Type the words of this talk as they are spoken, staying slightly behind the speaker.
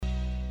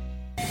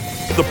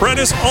The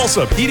Prentice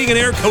Allsup Heating and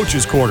Air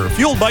Coaches Corner,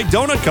 fueled by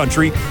Donut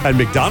Country and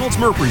McDonald's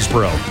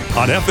Murfreesboro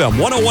on FM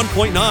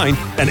 101.9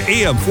 and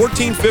AM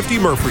 1450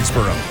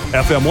 Murfreesboro,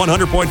 FM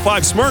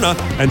 100.5 Smyrna,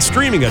 and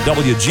streaming at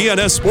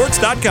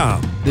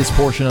WGNSSports.com. This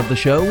portion of the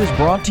show is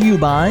brought to you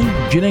by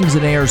Jennings &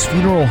 Ayers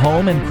Funeral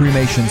Home and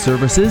Cremation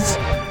Services,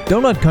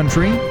 Donut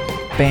Country,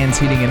 Vans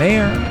Heating and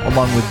Air,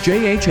 along with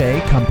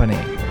JHA Company.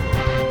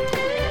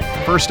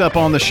 First up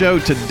on the show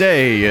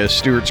today is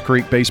Stewart's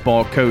Creek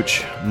baseball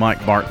coach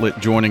Mike Bartlett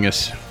joining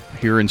us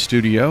here in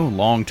studio,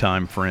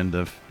 longtime friend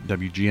of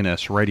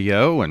WGNS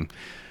Radio, and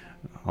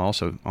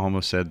also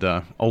almost said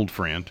old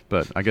friend,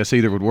 but I guess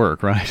either would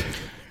work, right?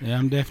 Yeah,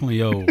 I'm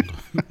definitely old.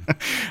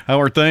 How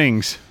are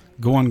things?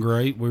 Going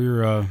great.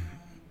 We're,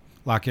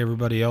 like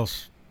everybody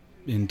else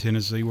in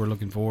Tennessee, we're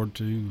looking forward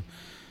to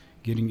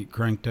getting it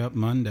cranked up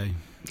Monday.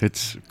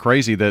 It's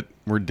crazy that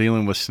we're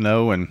dealing with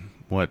snow and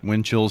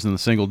wind chills in the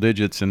single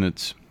digits, and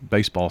it's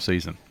baseball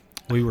season.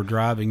 We were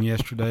driving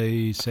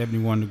yesterday,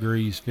 71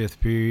 degrees,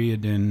 fifth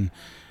period, and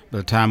by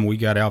the time we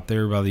got out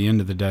there, by the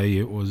end of the day,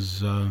 it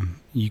was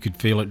you could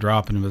feel it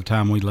dropping. And by the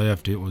time we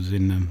left, it was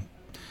in the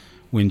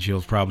wind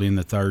chills, probably in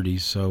the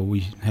 30s. So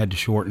we had to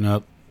shorten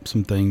up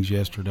some things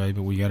yesterday,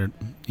 but we got it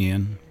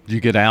in. Did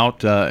you get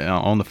out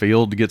on the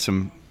field to get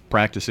some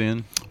practice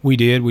in? We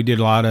did. We did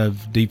a lot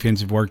of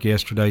defensive work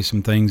yesterday,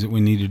 some things that we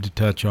needed to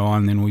touch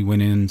on. Then we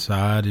went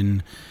inside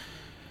and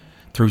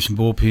threw some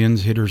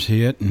bullpens, hitters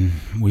hit, and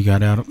we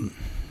got out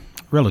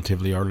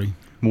relatively early.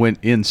 Went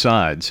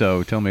inside,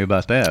 so tell me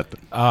about that.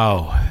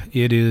 Oh,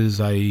 it is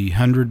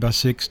 100 by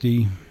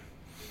 60,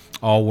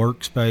 all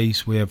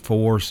workspace. We have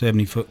 4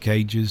 70-foot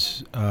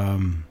cages.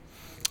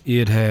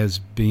 It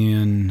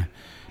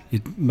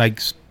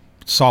makes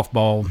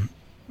softball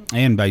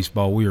and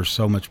baseball, we are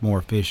so much more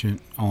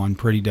efficient. On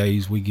pretty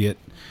days, we get,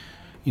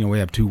 we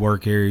have 2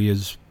 work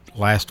areas.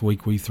 Last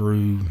week we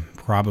threw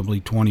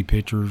probably 20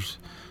 pitchers,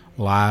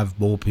 live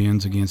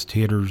bullpens against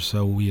hitters,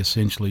 so we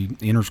essentially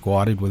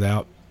inter-squatted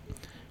without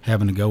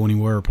having to go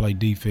anywhere or play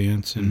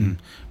defense, and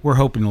we're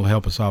hoping it'll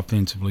help us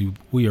offensively.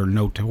 We are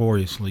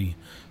notoriously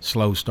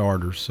slow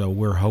starters, so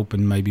we're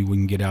hoping maybe we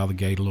can get out of the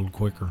gate a little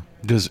quicker.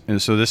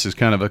 So this is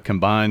kind of a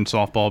combined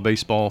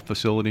softball-baseball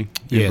facility?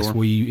 Yes,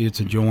 it's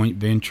a joint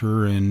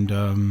venture,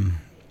 and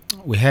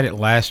we had it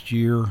last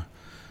year,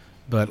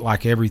 but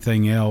like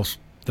everything else,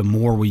 the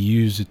more we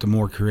use it, the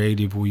more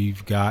creative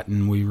we've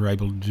gotten. We were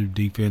able to do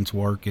defense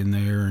work in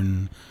there,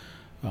 and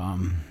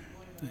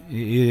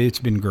it's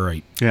been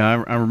great.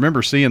 Yeah, I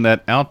remember seeing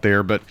that out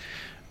there, but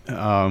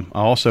I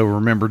also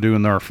remember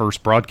doing our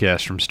first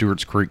broadcast from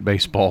Stewart's Creek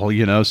baseball,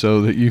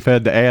 so that you've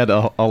had to add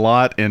a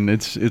lot, and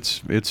it's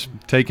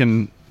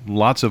taken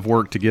lots of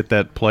work to get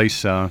that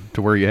place to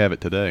where you have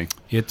it today.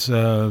 It's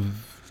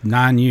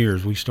 9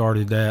 years. We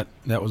started that.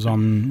 That was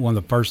on one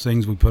of the first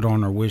things we put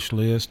on our wish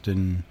list,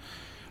 and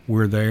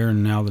we're there,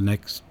 and now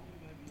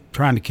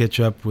trying to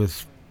catch up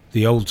with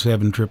the old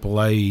 7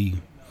 AAA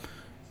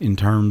in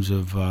terms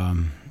of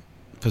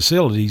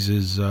facilities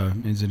is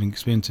an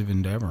expensive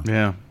endeavor.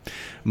 Yeah.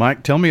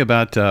 Mike, tell me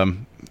about,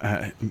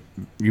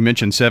 you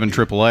mentioned 7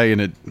 AAA,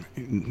 and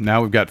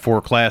now we've got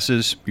 4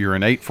 classes. You're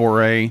in 8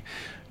 4A,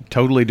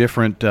 totally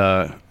different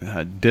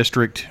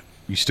district.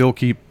 You still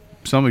keep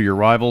some of your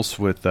rivals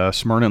with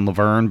Smyrna and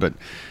Laverne, but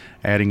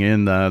adding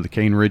in the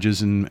Cane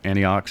Ridges and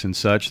Antiochs and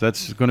such,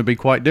 that's going to be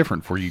quite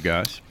different for you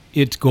guys.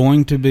 It's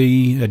going to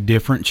be a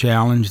different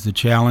challenge. The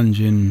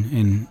challenge,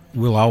 and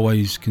we'll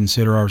always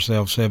consider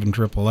ourselves 7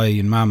 AAA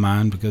in my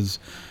mind, because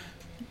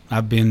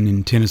I've been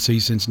in Tennessee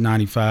since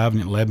 '95,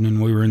 and at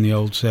Lebanon we were in the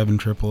old 7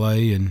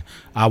 AAA, and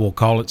I will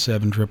call it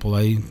 7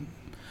 AAA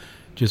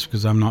just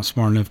because I'm not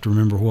smart enough to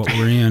remember what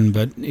we're in.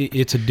 But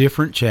it's a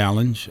different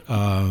challenge.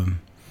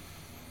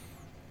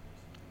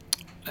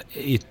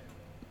 It's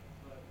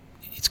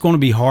going to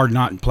be hard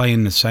not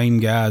playing the same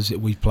guys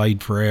that we've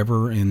played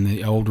forever and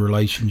the old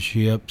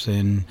relationships,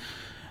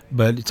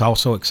 but it's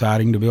also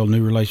exciting to build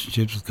new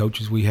relationships with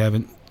coaches we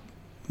haven't,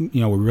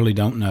 we really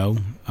don't know.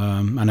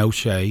 I know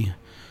Shay.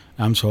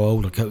 I'm so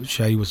old.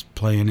 Shay was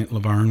playing at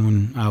Laverne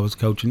when I was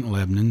coaching at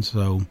Lebanon,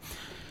 so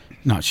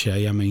not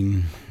Shay, I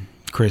mean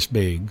Chris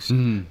Biggs.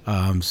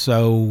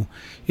 So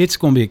it's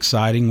going to be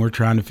exciting. We're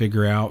trying to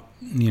figure out,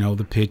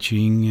 the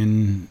pitching,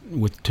 and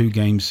with 2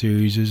 game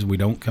series, we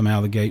don't come out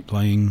of the gate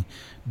playing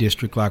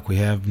district like we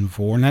have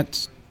before,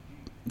 and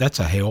that's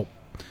a help.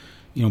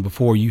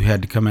 Before you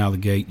had to come out of the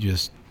gate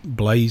just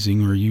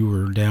blazing, or you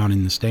were down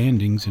in the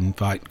standings and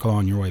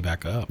clawing your way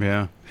back up.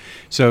 Yeah.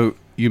 So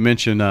you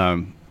mentioned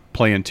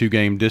playing 2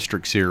 game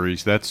district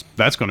series. That's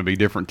going to be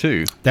different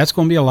too. That's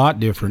going to be a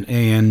lot different,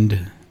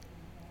 and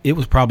it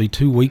was probably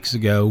 2 weeks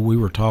ago we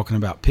were talking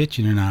about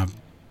pitching, and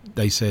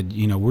they said,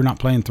 we're not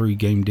playing 3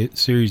 game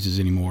series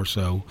anymore.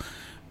 So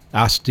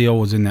I still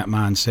was in that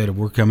mindset of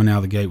we're coming out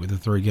of the gate with a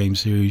 3 game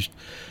series,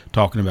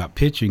 talking about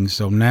pitching.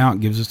 So now it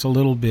gives us a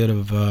little bit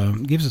of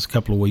gives us a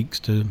couple of weeks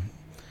to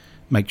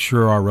make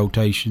sure our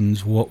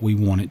rotation's what we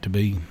want it to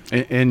be.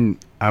 And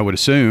I would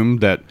assume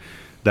that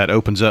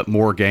opens up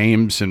more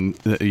games, and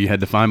you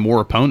had to find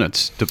more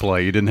opponents to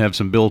play. You didn't have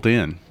some built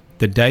in.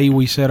 The day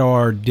we set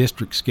our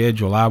district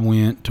schedule, I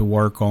went to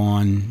work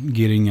on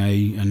getting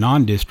a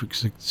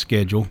non-district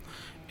schedule,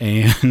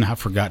 and I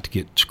forgot to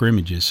get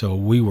scrimmages. So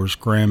we were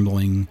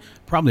scrambling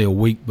probably a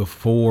week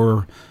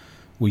before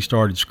we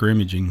started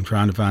scrimmaging,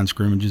 trying to find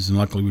scrimmages, and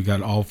luckily we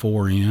got all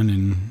 4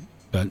 in.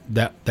 But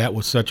that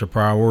was such a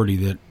priority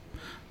that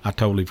I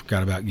totally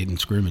forgot about getting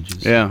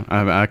scrimmages. Yeah,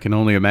 I can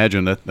only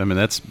imagine that. I mean,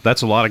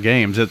 that's a lot of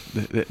games.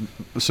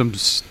 Some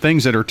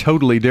things that are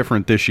totally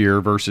different this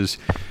year versus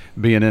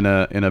being in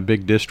a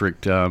big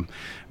district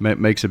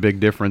makes a big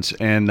difference.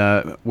 And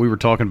we were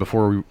talking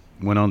before we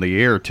went on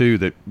the air too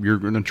that you're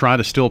going to try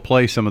to still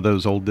play some of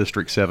those old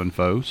District 7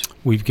 foes.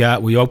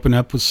 We open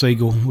up with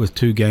Siegel with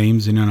 2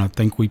 games, and then I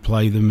think we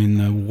play them in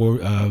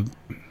the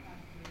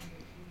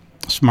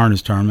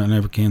Smyrna's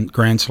tournament,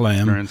 Grand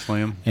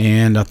Slam.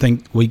 And I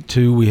think week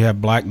 2 we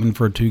have Blackman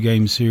for a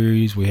 2-game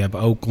series. We have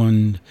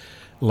Oakland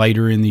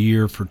later in the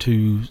year for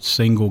 2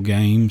 single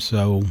games.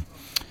 So,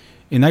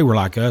 and they were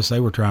like us. They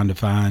were trying to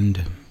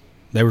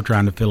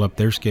fill up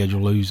their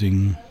schedule,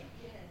 losing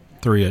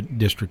 3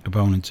 district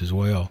opponents as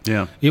well.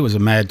 Yeah, it was a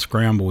mad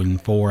scramble in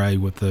 4A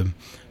with the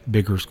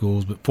bigger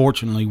schools. But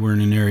fortunately, we're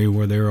in an area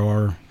where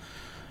you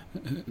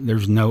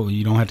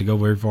don't have to go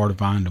very far to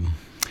find them.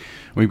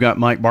 We've got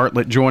Mike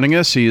Bartlett joining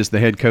us. He is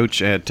the head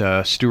coach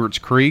at Stewart's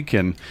Creek.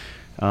 And,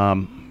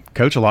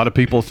 Coach, a lot of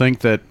people think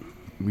that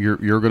you're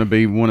going to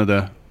be one of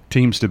the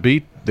teams to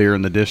beat there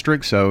in the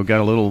district, so got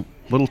a little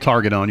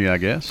target on you, I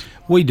guess.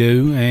 We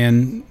do,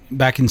 and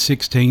back in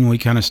 2016 we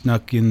kind of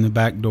snuck in the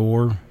back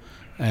door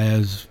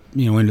as,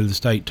 into the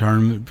state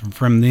tournament.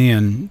 From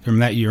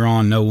that year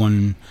on, no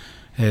one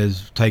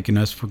has taken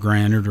us for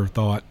granted or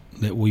thought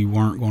that we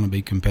weren't going to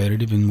be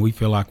competitive, and we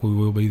feel like we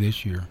will be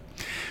this year.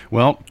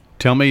 Well,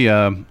 tell me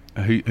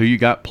who you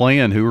got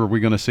playing. Who are we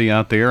going to see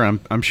out there?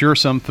 I'm sure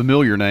some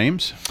familiar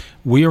names.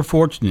 We are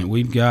fortunate.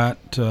 We've got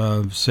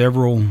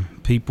several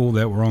people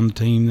that were on the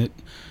team that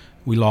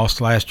we lost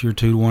last year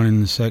 2-1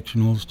 in the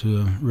sectionals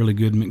to a really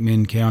good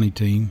McMinn County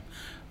team.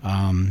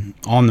 On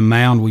the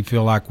mound, we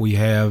feel like we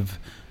have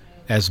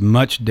as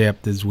much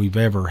depth as we've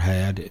ever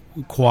had,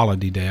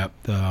 quality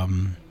depth.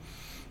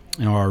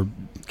 Our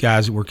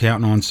guys that we're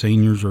counting on,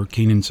 seniors, are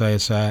Keenan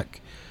Sayasak.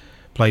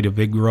 Played a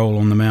big role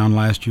on the mound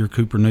last year.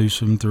 Cooper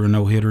Newsom threw a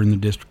no-hitter in the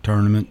district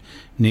tournament.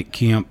 Nick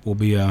Kemp will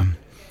be a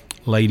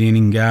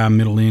late-inning guy,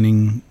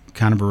 middle-inning,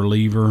 kind of a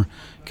reliever.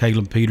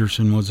 Caleb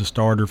Peterson was a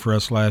starter for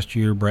us last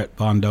year. Brett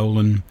Von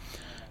Dolan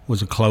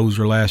was a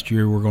closer last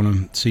year. We're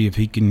going to see if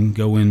he can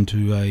go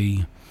into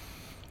a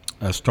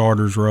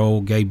starter's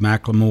role. Gabe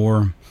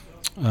McLemore,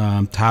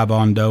 Ty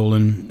Von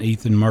Dolan,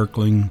 Ethan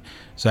Merkling,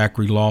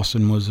 Zachary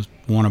Lawson was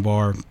one of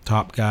our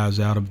top guys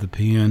out of the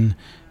pen.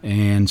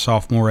 And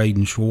sophomore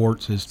Aiden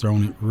Schwartz has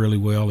thrown it really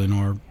well in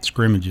our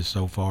scrimmages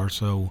so far.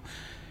 So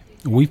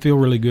we feel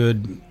really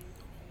good.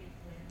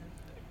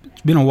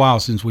 It's been a while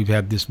since we've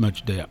had this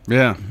much depth.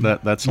 Yeah,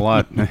 that's a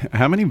lot.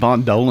 How many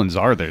Von Dolans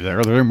are there?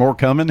 Are there more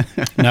coming?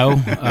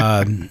 No.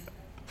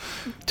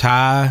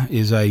 Ty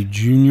is a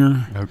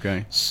junior.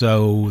 Okay.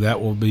 So that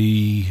will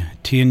be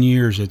 10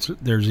 years.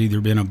 There's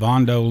either been a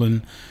Von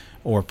Dolan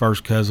or a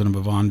first cousin of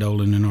a Von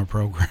Dolan in our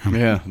program.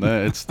 Yeah,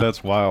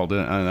 that's wild.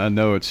 I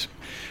know it's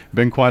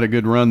been quite a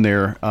good run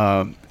there.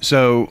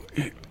 So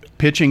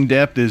pitching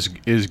depth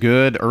is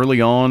good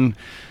early on.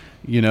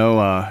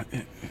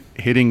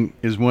 Hitting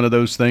is one of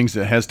those things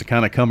that has to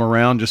kind of come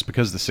around just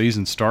because the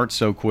season starts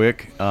so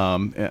quick.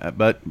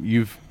 But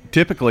you've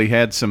typically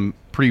had some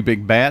pretty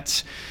big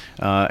bats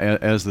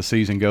as the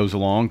season goes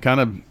along. Kind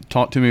of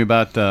talk to me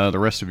about the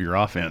rest of your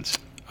offense.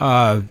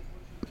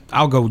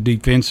 I'll go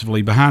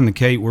defensively. Behind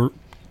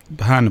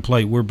the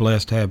plate, we're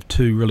blessed to have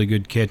 2 really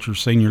good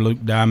catchers. Senior Luke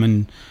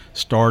Diamond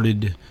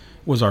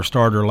was our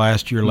starter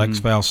last year. Lex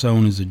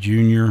Falsone is a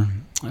junior,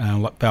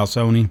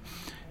 Falsone.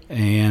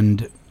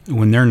 And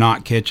when they're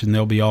not catching,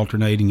 they'll be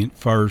alternating at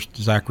first.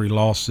 Zachary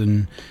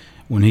Lawson,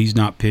 when he's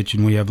not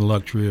pitching, we have the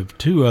luxury of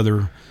 2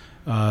 other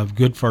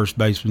good first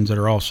basemen that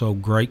are also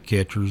great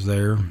catchers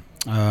there.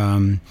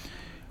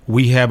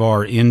 We have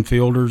our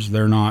infielders.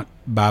 They're not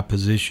by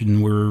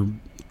position. We're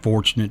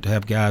fortunate to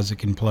have guys that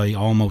can play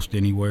almost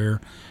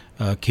anywhere.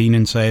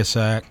 Keenan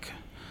Sayasak,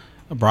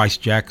 Bryce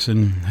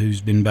Jackson,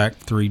 who's been back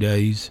 3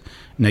 days,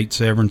 Nate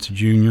Severance, a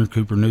junior,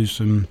 Cooper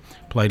Newsom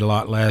played a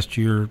lot last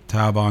year,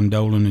 Ty Von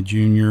Dolan, a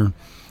junior,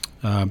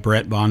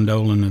 Brett Von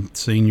Dolan, a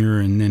senior,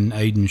 and then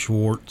Aiden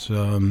Schwartz.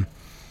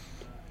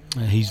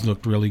 He's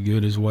looked really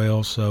good as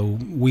well. So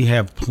we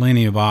have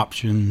plenty of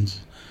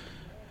options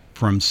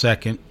from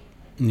second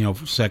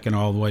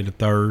all the way to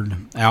third.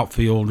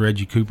 Outfield,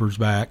 Reggie Cooper's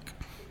back.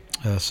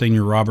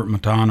 Senior Robert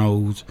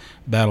Matano's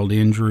battled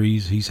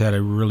injuries. He's had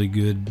a really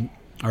good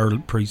early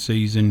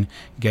preseason.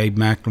 Gabe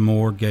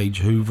McLemore, Gage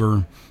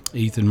Hoover,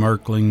 Ethan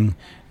Merkling,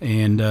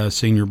 and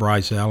senior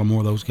Bryce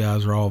Allamore. Those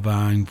guys are all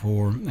vying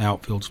for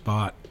outfield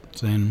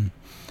spots. And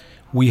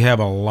we have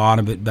a lot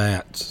of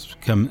at-bats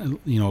coming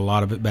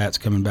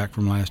back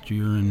from last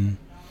year, and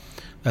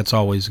that's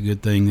always a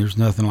good thing. There's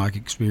nothing like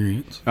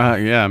experience.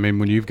 Yeah, I mean,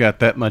 when you've got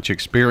that much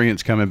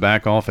experience coming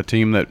back off a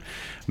team that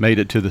made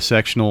it to the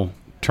sectional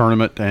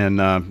tournament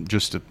and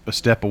just a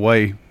step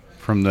away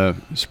from the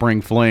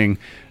spring fling.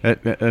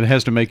 It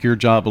has to make your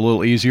job a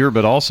little easier,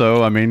 but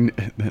also, I mean,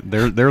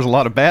 there's a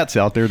lot of bats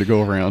out there to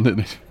go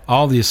around.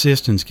 All the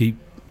assistants keep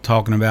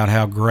talking about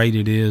how great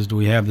it is. Do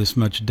we have this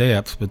much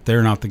depth? But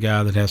they're not the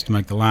guy that has to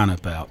make the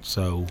lineup out.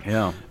 So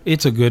yeah,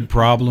 it's a good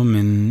problem,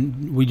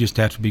 and we just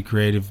have to be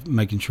creative,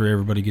 making sure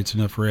everybody gets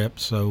enough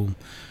reps. So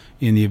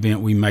in the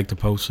event we make the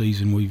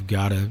postseason, we've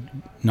got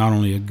not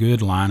only a good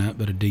lineup,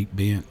 but a deep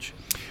bench.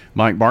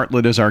 Mike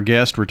Bartlett is our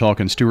guest. We're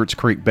talking Stewart's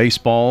Creek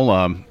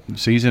baseball.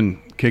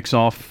 Season kicks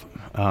off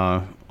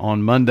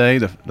on Monday,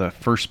 the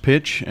first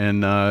pitch,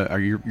 and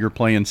you're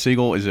playing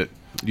Siegel.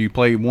 Do you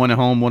play one at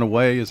home, one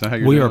away? Is that how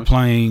you're doing? We are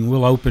playing.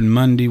 We'll open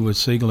Monday with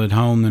Siegel at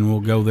home, then we'll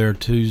go there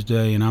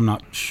Tuesday, and I'm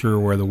not sure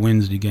where the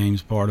Wednesday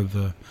game's part of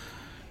the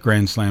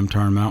Grand Slam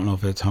tournament. I don't know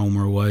if it's home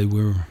or away.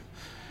 We're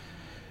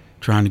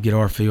trying to get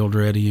our field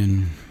ready,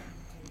 and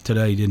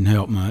today didn't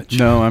help much.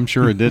 No, I'm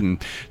sure it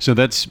didn't. So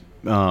that's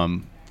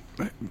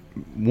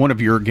one of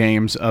your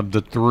games of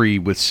the three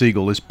with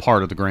Siegel is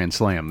part of the Grand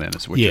Slam, then,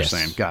 is what you're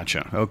saying.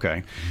 Gotcha.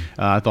 Okay.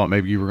 I thought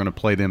maybe you were going to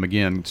play them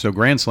again. So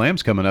Grand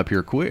Slam's coming up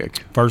here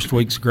quick. First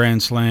week's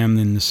Grand Slam,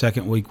 then the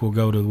second week we'll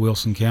go to the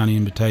Wilson County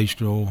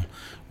Invitational,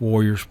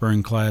 Warrior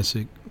Spring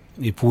Classic.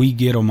 If we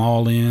get them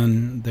all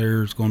in,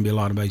 there's going to be a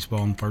lot of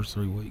baseball in the first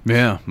 3 weeks.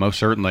 Yeah, most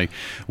certainly.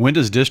 When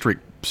does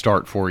district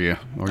start for you?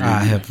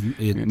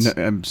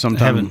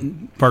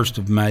 Sometime 1st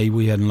of May.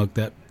 We hadn't looked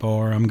that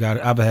far. I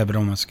have it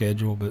on my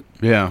schedule, but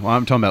yeah. Well,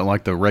 I'm talking about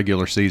like the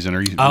regular season.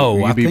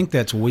 I think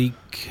that's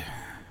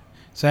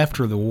it's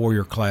after the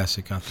Warrior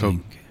Classic, I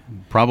think. So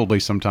probably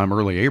sometime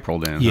early April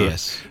then.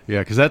 Yes. Huh? Yeah,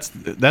 because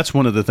that's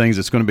one of the things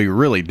that's going to be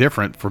really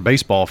different for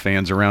baseball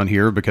fans around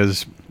here,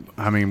 because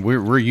I mean,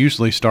 we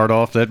usually start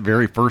off that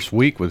very first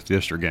week with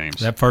district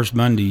games. That first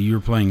Monday, you're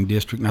playing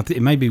district.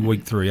 It may be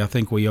week 3. I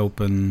think we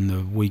open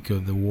the week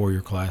of the Warrior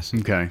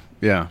Classic. Okay,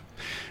 yeah.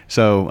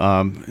 So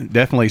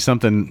definitely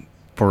something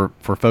for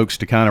folks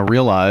to kind of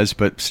realize,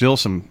 but still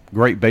some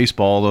great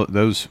baseball.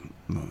 Those,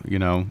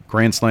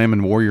 Grand Slam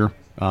and Warrior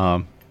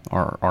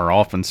are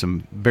often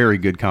some very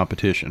good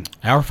competition.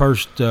 Our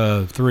first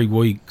 3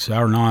 weeks,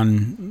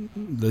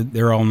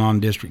 they're all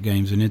non-district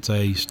games, and it's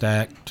a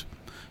stacked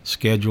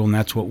schedule, and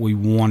that's what we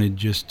wanted,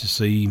 just to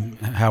see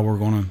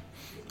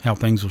how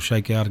things will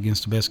shake out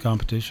against the best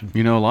competition.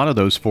 A lot of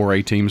those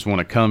 4A teams want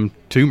to come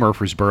to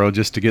Murfreesboro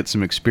just to get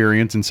some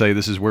experience and say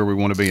this is where we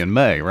want to be in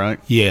May, right?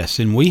 Yes,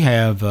 and we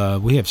have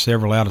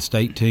several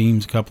out-of-state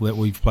teams, a couple that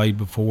we've played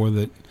before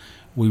that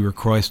we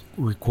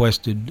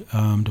requested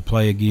to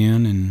play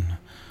again, and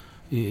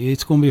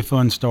it's going to be a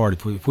fun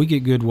start. If we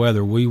get good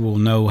weather, we will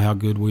know how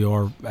good we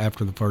are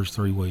after the first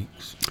 3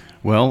 weeks.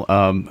 Well,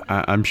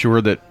 I'm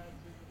sure that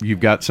you've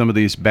got some of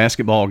these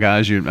basketball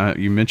guys. You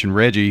mentioned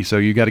Reggie, so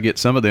you got to get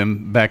some of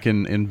them back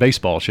in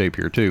baseball shape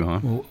here too, huh?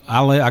 Well,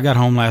 I got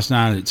home last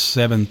night at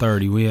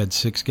 7:30. We had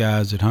 6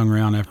 guys that hung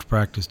around after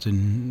practice,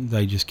 and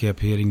they just kept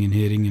hitting,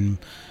 and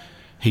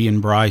he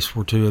and Bryce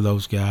were 2 of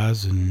those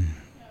guys. And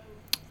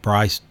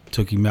Bryce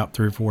took him about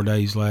 3 or 4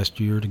 days last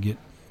year to get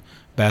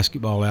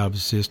basketball out of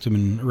his system,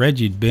 and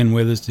Reggie had been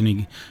with us, and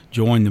he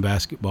joined the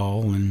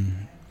basketball,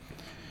 and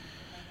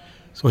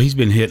so he's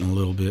been hitting a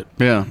little bit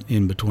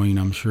in between,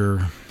 I'm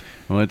sure.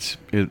 Well,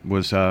 it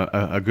was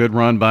a good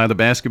run by the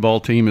basketball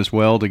team as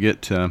well to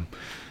get to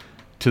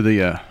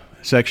the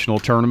sectional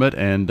tournament,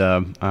 and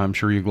I'm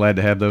sure you're glad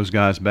to have those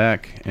guys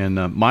back. And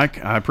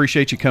Mike, I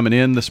appreciate you coming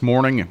in this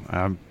morning.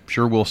 I'm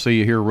sure we'll see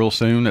you here real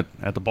soon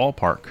at the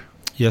ballpark.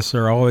 Yes,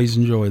 sir. I always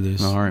enjoy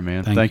this. All right,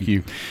 man. Thank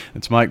you.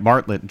 It's Mike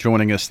Bartlett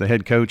joining us, the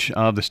head coach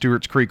of the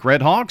Stewart's Creek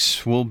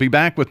Redhawks. We'll be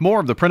back with more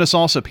of the Prentice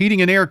Allsup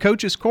Heating and Air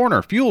Coach's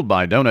Corner, fueled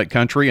by Donut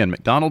Country and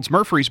McDonald's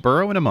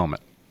Murfreesboro, in a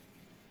moment.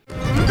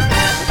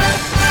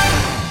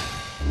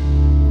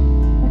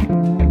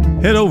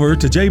 Head over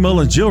to J.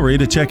 Mullins Jewelry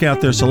to check out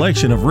their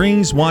selection of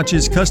rings,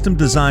 watches, custom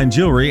designed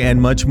jewelry,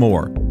 and much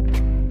more.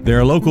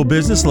 They're a local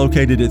business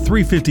located at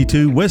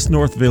 352 West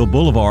Northville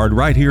Boulevard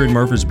right here in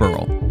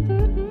Murfreesboro.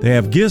 They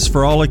have gifts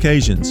for all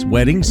occasions,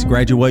 weddings,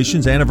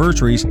 graduations,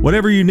 anniversaries,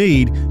 whatever you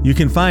need, you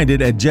can find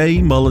it at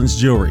J. Mullins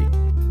Jewelry.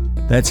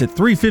 That's at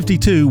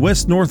 352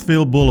 West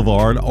Northville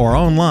Boulevard or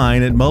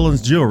online at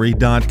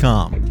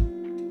mullinsjewelry.com.